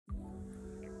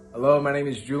Hello, my name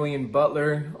is Julian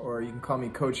Butler, or you can call me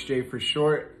Coach J for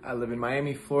short. I live in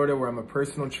Miami, Florida, where I'm a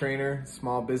personal trainer,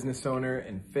 small business owner,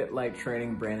 and FITLIGHT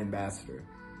training brand ambassador.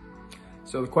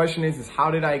 So the question is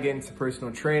how did I get into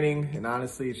personal training? And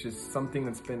honestly, it's just something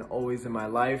that's been always in my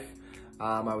life.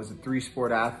 I was a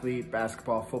 3-sport athlete,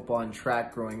 basketball, football, and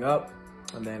track growing up.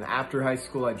 And then after high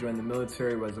school, I joined the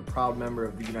military, was a proud member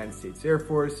of the United States Air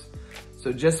Force.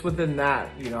 So just within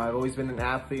that, I've always been an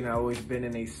athlete and I've always been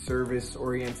in a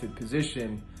service-oriented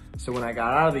position. So when I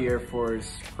got out of the Air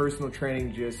Force, personal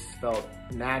training just felt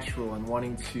natural and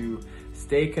wanting to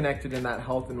stay connected in that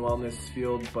health and wellness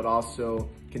field, but also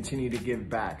continue to give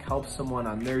back, help someone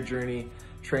on their journey,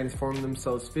 transform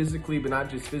themselves physically, but not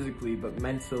just physically, but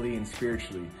mentally and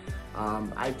spiritually.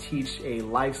 I teach a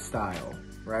lifestyle,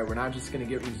 right? We're not just gonna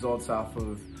get results off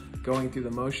of going through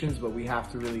the motions, but we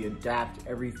have to really adapt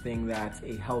everything that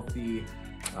a healthy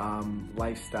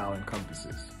lifestyle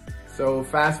encompasses. So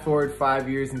fast forward 5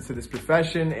 years into this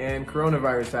profession and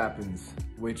coronavirus happens,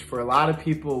 which for a lot of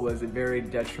people was a very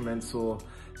detrimental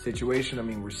situation. I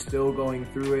mean, we're still going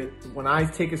through it. When I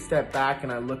take a step back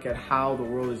and I look at how the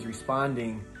world is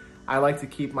responding, I like to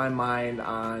keep my mind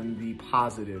on the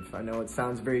positive. I know it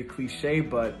sounds very cliche,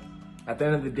 but at the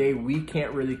end of the day, we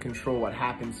can't really control what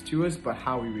happens to us, but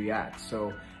how we react.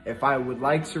 So if I would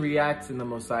like to react in the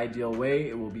most ideal way,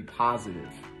 it will be positive.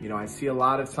 I see a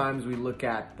lot of times we look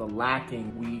at the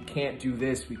lacking. We can't do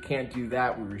this, we can't do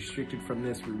that. We're restricted from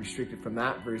this, we're restricted from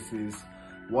that, versus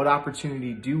what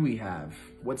opportunity do we have?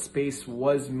 What space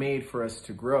was made for us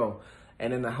to grow?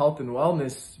 And in the health and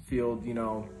wellness field,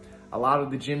 a lot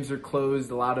of the gyms are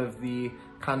closed, a lot of the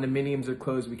condominiums are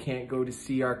closed. We can't go to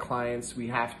see our clients. We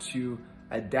have to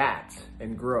adapt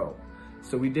and grow.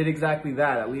 So we did exactly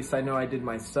that. At least I know I did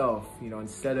myself.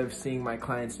 Instead of seeing my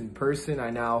clients in person, I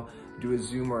now do a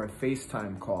Zoom or a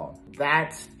FaceTime call.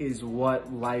 That is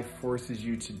what life forces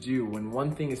you to do. When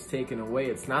one thing is taken away,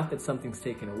 it's not that something's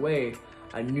taken away,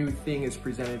 a new thing is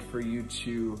presented for you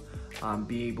to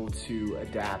be able to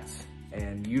adapt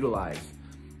and utilize.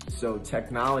 So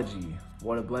technology,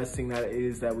 what a blessing that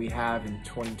is that we have in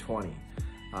 2020.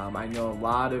 I know a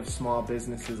lot of small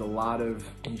businesses, a lot of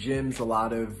gyms, a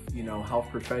lot of health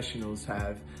professionals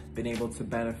have been able to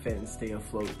benefit and stay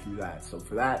afloat through that. So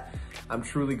for that, I'm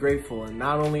truly grateful. And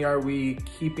not only are we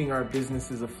keeping our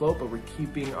businesses afloat, but we're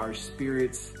keeping our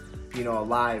spirits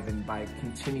alive, and by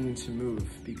continuing to move,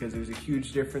 because there's a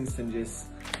huge difference in just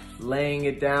laying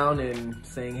it down and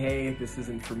saying, hey, this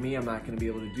isn't for me, I'm not gonna be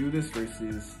able to do this,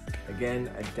 versus,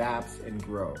 again, adapt and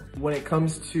grow. When it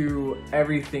comes to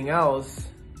everything else,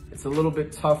 it's a little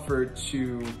bit tougher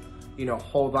to,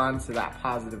 hold on to that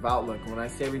positive outlook. When I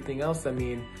say everything else, I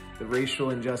mean the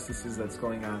racial injustices that's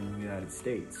going on in the United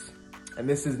States. And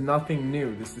this is nothing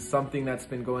new. This is something that's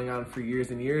been going on for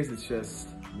years and years. It's just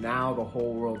now the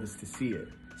whole world is to see it.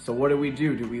 So what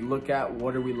do? Do we look at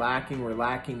what are we lacking? We're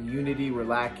lacking unity, we're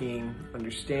lacking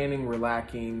understanding, we're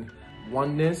lacking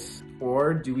oneness,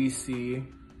 or do we see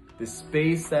the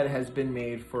space that has been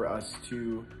made for us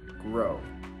to grow?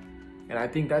 And I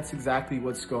think that's exactly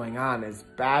what's going on. As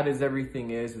bad as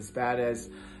everything is, as bad as,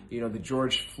 the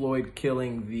George Floyd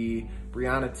killing, the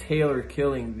Breonna Taylor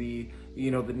killing, the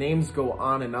names go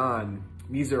on and on.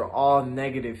 These are all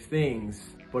negative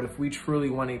things. But if we truly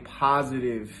want a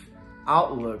positive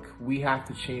outlook, we have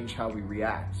to change how we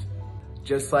react.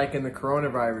 Just like in the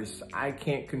coronavirus, I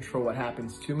can't control what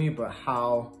happens to me, but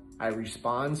how I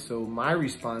respond. So my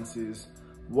response is,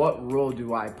 what role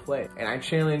do I play? And I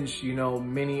challenge,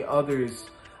 many others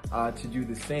to do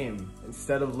the same.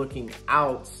 Instead of looking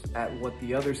out at what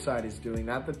the other side is doing,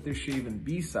 not that there should even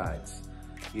be sides.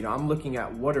 I'm looking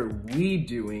at what are we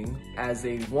doing as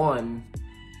a one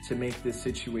to make this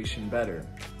situation better.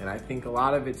 And I think a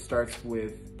lot of it starts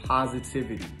with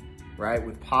positivity, right?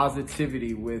 With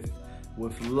positivity, with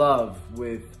love,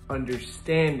 with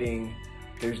understanding,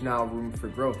 there's now room for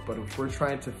growth. But if we're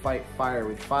trying to fight fire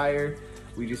with fire,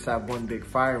 we just have one big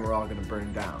fire and we're all gonna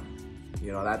burn down.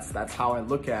 That's how I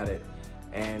look at it.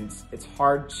 And it's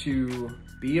hard to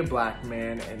be a black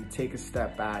man and take a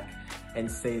step back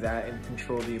and say that and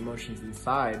control the emotions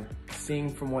inside.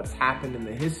 Seeing from what's happened in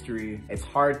the history, it's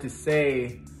hard to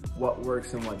say what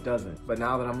works and what doesn't. But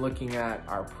now that I'm looking at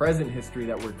our present history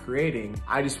that we're creating,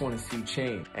 I just want to see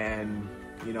change. And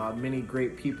many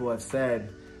great people have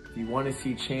said, if you want to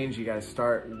see change, you got to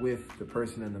start with the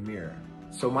person in the mirror.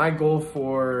 So my goal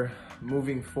for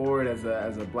moving forward as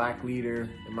a black leader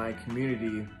in my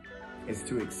community is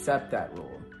to accept that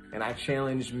role. And I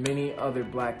challenge many other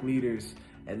black leaders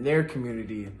and their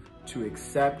community to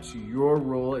accept your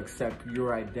role, accept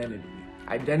your identity.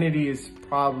 Identity is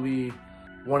probably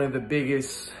one of the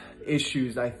biggest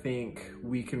issues I think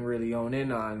we can really hone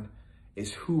in on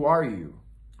is, who are you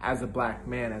as a black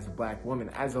man, as a black woman,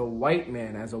 as a white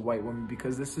man, as a white woman?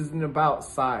 Because this isn't about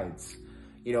sides.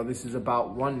 You know, this is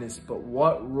about oneness, but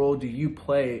what role do you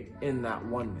play in that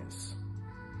oneness?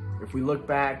 If we look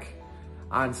back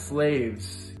on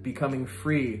slaves becoming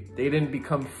free, they didn't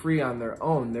become free on their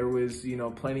own. There was, you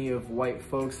know, plenty of white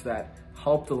folks that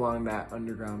helped along that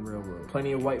Underground Railroad.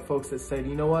 Plenty of white folks that said,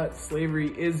 you know what, slavery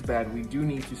is bad. We do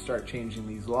need to start changing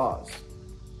these laws.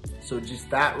 So just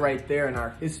that right there in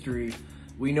our history,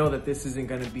 we know that this isn't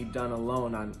going to be done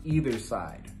alone on either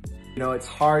side. You know, it's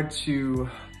hard to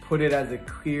put it as a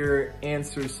clear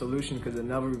answer solution because it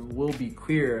never will be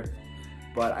clear.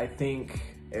 But I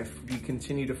think if we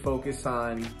continue to focus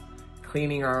on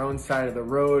cleaning our own side of the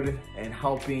road and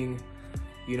helping,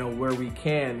 you know, where we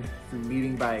can through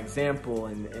leading by example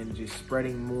and just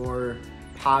spreading more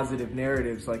positive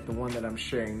narratives like the one that I'm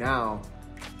sharing now,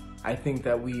 I think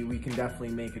that we can definitely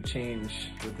make a change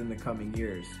within the coming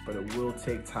years. But it will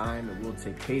take time, it will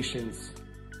take patience,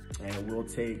 and it will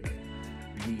take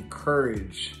the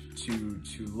courage to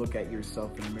look at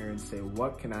yourself in the mirror and say,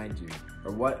 what can I do?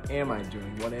 Or what am I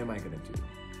doing? What am I gonna do?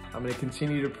 I'm gonna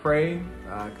continue to pray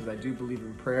because I do believe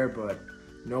in prayer, but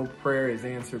no prayer is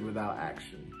answered without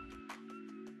action.